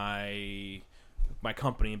of my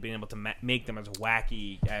company and being able to make them as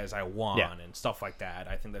wacky as I want Yeah. and stuff like that.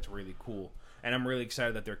 I think that's really cool, and I'm really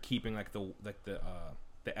excited that they're keeping like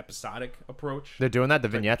the episodic approach. They're doing that, the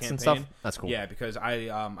like, vignettes and stuff. campaign. That's cool. Yeah, because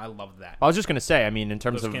I love that. I was just gonna say, I mean, in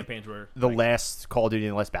terms Those of campaigns were the like, last Call of Duty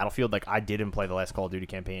and the last Battlefield, like I didn't play the last Call of Duty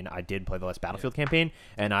campaign. I did play the last Battlefield campaign,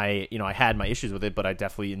 and I had my issues with it, but I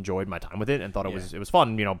definitely enjoyed my time with it and thought it was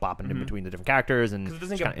fun. Bopping in between the different characters and because it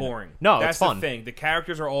doesn't just get kinda- boring. No, that's it's fun. the thing. The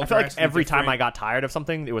characters are all. I feel like drastically every time I different. got tired of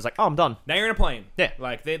something, it was like, oh, I'm done. Now you're in a plane. Yeah.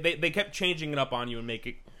 Like they kept changing it up on you and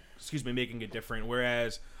making it different.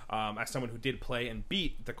 Whereas as someone who did play and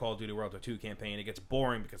beat the Call of Duty World War II campaign, it gets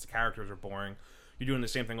boring because the characters are boring. You're doing the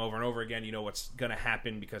same thing over and over again. You know what's gonna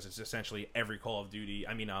happen because it's essentially every Call of Duty.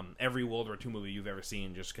 Every World War II movie you've ever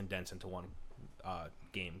seen just condensed into one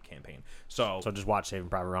game campaign. So So just watch Saving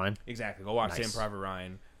Private Ryan. exactly, go watch Nice. Saving Private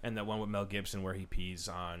Ryan and that one with Mel Gibson where he pees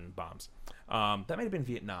on bombs. That might have been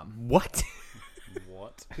Vietnam. What?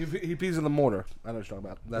 What? He pees in the mortar. I know what you're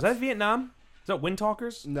talking about. Is that Vietnam? Is that Wind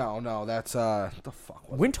Talkers? No, that's what the fuck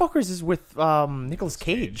was Wind Talkers is with Nicolas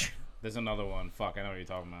Cage. There's another one. Fuck, I know what you're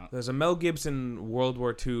talking about. There's a Mel Gibson World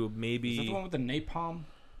War II, maybe. Is that the one with the napalm?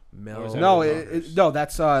 Mel Or is it? that No, Wind no,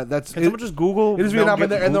 that's Can someone just Google? it is Mel Vietnam,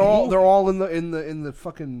 and Gibson? they're all in the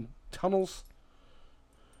fucking tunnels.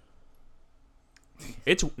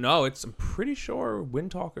 It's I'm pretty sure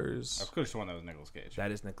Windtalkers. I could have sworn that was Nicolas Cage.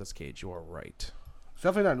 That is Nicolas Cage. You are right. It's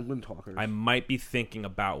definitely not Windtalkers. I might be thinking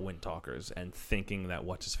about Windtalkers and thinking that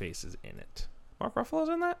what's his face is in it. Mark Ruffalo's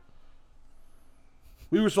in that.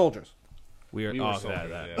 We Were Soldiers. We were soldiers,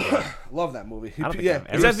 that. yeah. Love that movie. I don't think Yeah, I've Is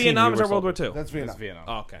ever that seen Vietnam or We is Were that World War Soldiers. II? that's That's Vietnam. Vietnam.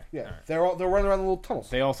 Oh, okay. Yeah, All right. they're running around the little tunnels.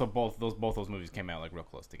 They also both those movies came out like real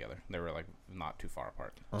close together. They were like not too far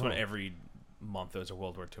apart. That's when every month there's a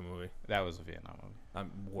World War II movie. That was a Vietnam movie.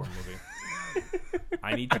 War movie.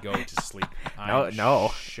 I need to go to sleep. No, I'm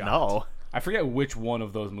no, shocked. no. I forget which one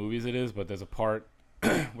of those movies it is, but there's a part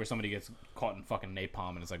where somebody gets caught in fucking napalm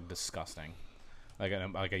and it's like disgusting.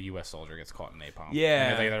 Like a U.S. soldier gets caught in napalm. Yeah.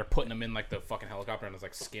 And they're putting him in like the fucking helicopter and his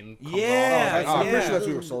like skin comes Yeah. off. I'm pretty yeah. sure that's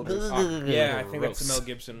We Were Soldiers. Yeah, I think that's the Gross. Mel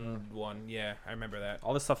Gibson one. Yeah, I remember that.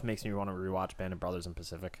 All this stuff makes me want to rewatch Band of Brothers and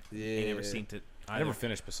Pacific. I never seen it. I never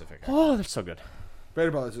finished Pacific. Oh, they're so good. Band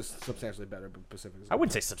of Brothers is substantially better, but Pacific is I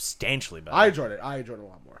wouldn't say substantially better. I enjoyed it. I enjoyed it a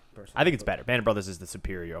lot more, personally. I think it's better. Band of Brothers is the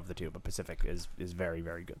superior of the two, but Pacific is very,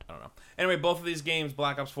 very good. I don't know. Anyway, both of these games,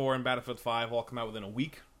 Black Ops 4 and Battlefield 5, all come out within a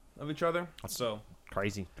week of each other. So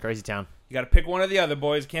Crazy town. you got to pick one or the other,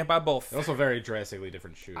 boys. Can't buy both. They're also very drastically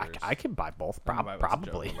different shooters. I could buy both, I can buy both.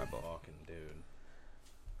 probably. I'll buy both. Fucking dude.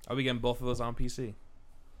 I'll be getting both of those on PC.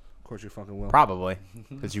 Of course you fucking will. Probably,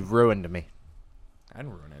 because you ruined me. I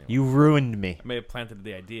didn't ruin anyone. You ruined me. I may have planted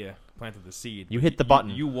the idea, planted the seed. You but hit the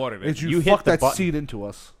button. You watered it. It's you, You hit fucked the that button. seed into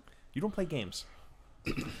us. You don't play games.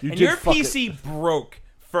 You And did your fuck it. PC broke,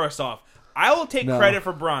 first off. I will take No. credit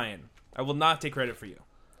for Brian. I will not take credit for you.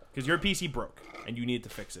 Because your PC broke, and you needed to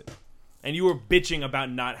fix it. And you were bitching about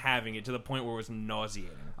not having it to the point where it was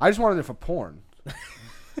nauseating. I just wanted it for porn.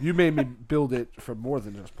 You made me build it for more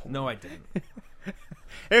than just porn. No, I didn't.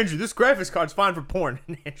 Andrew, this graphics card's fine for porn.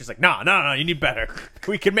 And Andrew's like, no, you need better.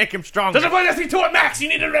 We can make him stronger. Doesn't play Destiny 2 at max. You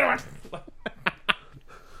need a better one.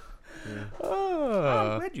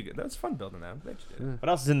 I'm glad you did. That was fun building that. I'm glad you did. What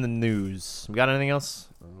else is in the news? We got anything else?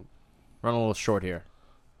 Run a little short here.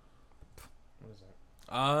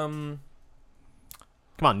 Um,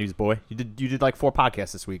 Come on, newsboy. You did like 4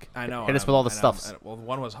 podcasts this week. I know. Hit us with all the stuffs. Well,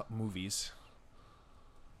 one was movies.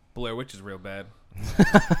 Blair Witch is real bad.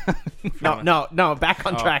 No. Back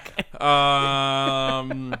on track.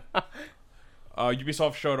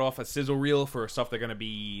 Ubisoft showed off a sizzle reel for stuff they're going to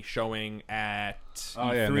be showing at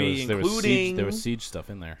Oh yeah, E3, there was including there was Siege stuff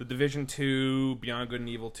in there. The Division 2, Beyond Good and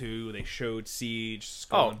Evil 2. They showed Siege,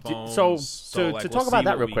 Skull and Bones. So like, to we'll talk about see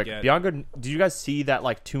that what real we quick, get. Beyond Good. Did you guys see that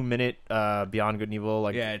like 2-minute Beyond Good and Evil?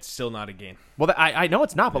 Like, Yeah, it's still not a game. well, I know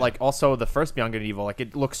it's not, but like also the first Beyond Good and Evil, like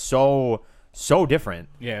it looks so different.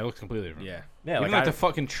 Yeah, it looks completely different. Yeah. Yeah, Even like the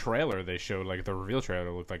fucking trailer they showed, like the reveal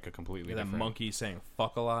trailer, looked like a completely That different. monkey saying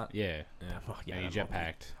fuck a lot. Yeah, yeah, and he that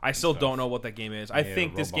jetpacked. I still and don't stuff. know what that game is. I Yeah,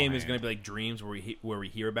 think this Robot game is Hand. going to be like Dreams, where we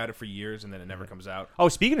hear about it for years and then it never comes out. Oh,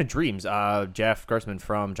 speaking of dreams, Jeff Gersman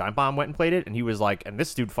from Giant Bomb went and played it, and he was like, and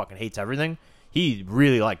this dude fucking hates everything. He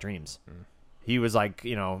really liked Dreams. He was like,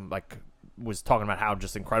 was talking about how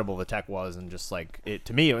just incredible the tech was, and just like it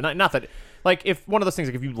to me. Not that, like, if one of those things,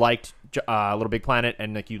 like if you liked Little Big Planet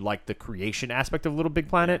and like you liked the creation aspect of Little Big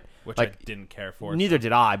Planet, Which like I didn't care for. neither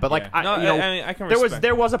did I. But like, Yeah. No, I mean, I can there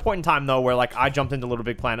respect was a point in time though where like I jumped into Little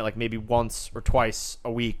Big Planet like maybe once or twice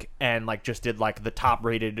a week and like just did like the top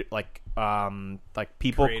rated like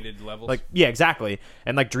people created levels. like yeah, exactly.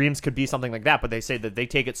 And like Dreams could be something like that, but they say that they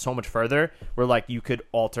take it so much further where like you could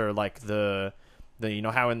alter like the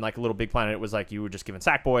how in like Little Big Planet it was like you were just given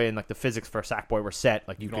Sackboy and like the physics for Sackboy were set,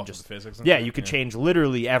 like you could alter just the physics and yeah stuff? you could Yeah. change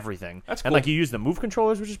literally everything. That's And cool. like you use the move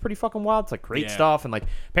controllers, which is pretty fucking wild. It's like great Yeah. stuff. And like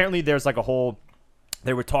apparently there's like a whole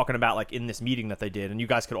they were talking about like in this meeting that they did, and you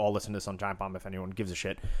guys could all listen to this on Giant Bomb if anyone gives a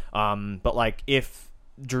shit. But like if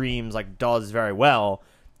Dreams like does very well,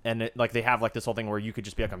 and like they have like this whole thing where you could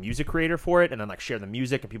just be like a music creator for it, and then like share the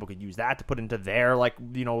music, and people could use that to put into their like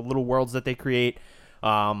little worlds that they create.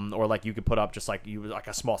 Or like you could put up just like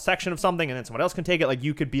a small section of something, and then someone else can take it. Like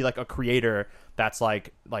you could be like a creator that's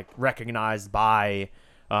like recognized by.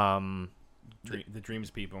 the Dreams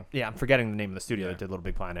people. Yeah, I'm forgetting the name of the studio Yeah. that did Little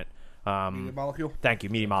Big Planet. Media Molecule. Thank you,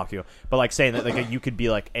 Media Molecule. But like saying that like you could be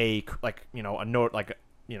like a note like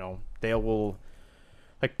they will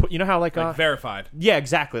like put how like Verified. yeah,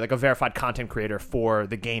 exactly, like a verified content creator for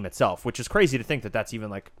the game itself, which is crazy to think that that's even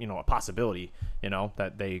like a possibility,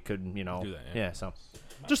 that they could Do that, yeah. yeah. So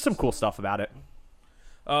just some cool stuff about it.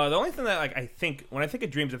 The only thing that like I think when I think of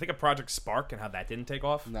Dreams, I think of Project Spark and how that didn't take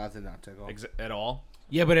off No, it did not take off. at all.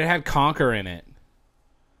 Yeah, but it had Conquer in it.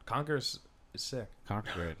 Conker's is sick.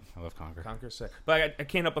 Conquer's great. I love Conquer. Conker's sick. But I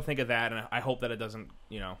can't help but think of that, and I hope that it doesn't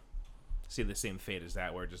see the same fate as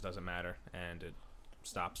that, where it just doesn't matter and it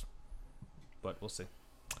stops. but we'll see. Is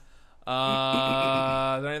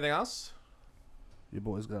there anything else? Your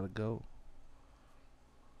boy's gotta go.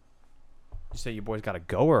 You say your boy's got a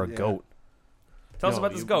go or a Yeah. goat? Tell us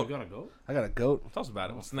about this goat. You gotta go? I got a goat. Tell us about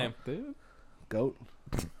it. What's the name? Dude. Goat.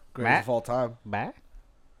 Matt? Greatest of all time. Back?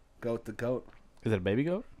 Goat the goat. Is it a baby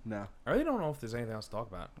goat? No. I really don't know if there's anything else to talk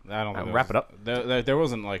about. I don't think Wrap it up. There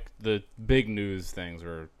wasn't like the big news things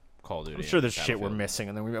were Call of Duty. I'm sure and there's shit we're Battlefield. missing,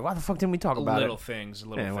 and then we why the fuck didn't we talk about Little it? things,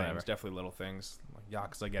 Yeah, whatever. definitely little things. Like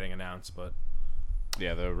Yakuza getting announced, but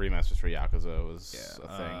Yeah, the remasters for Yakuza was a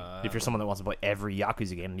thing. If you're someone that wants to play every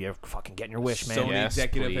Yakuza game, you're fucking getting your wish, man. Sony Yes,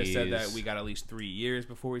 executive has said that please. we got at least 3 years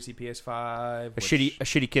before we see PS5. A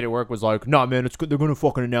shitty kid at work was like, "Nah, man, it's good. They're gonna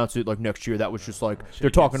fucking announce it like next year." That was just like they're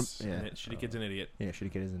talking. Shitty kid's an idiot. Yeah,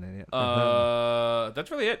 shitty kid is an idiot. That's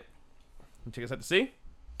really it. Take us out to see.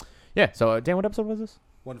 Yeah. So Dan, what episode was this?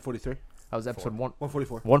 143. That was episode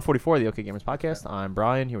 144. 144 of the OK Gamers podcast. I'm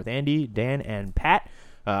Brian here with Andy, Dan, and Pat.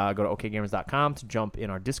 Go to okgamers.com to jump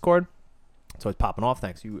in our Discord. It's always popping off.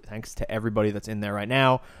 Thanks to everybody that's in there right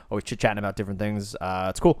now. Always chit chatting about different things.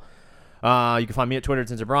 It's cool. You can find me at Twitter at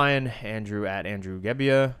Tinsel Brian, Andrew at Andrew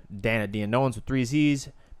Gebbia, Dan at Dean Knowens with 3 Z's.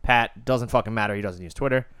 Pat doesn't fucking matter. He doesn't use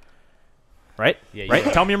Twitter. Right? Yeah, right?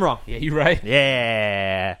 you're Tell me I'm wrong. Yeah, you're right.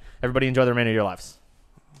 Yeah. Everybody enjoy the remainder of your lives.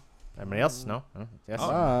 Everybody else? No? Yes?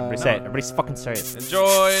 Everybody say it. Everybody fucking say it.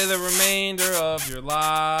 Enjoy the remainder of your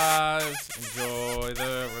lives. Enjoy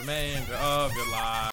the remainder of your lives.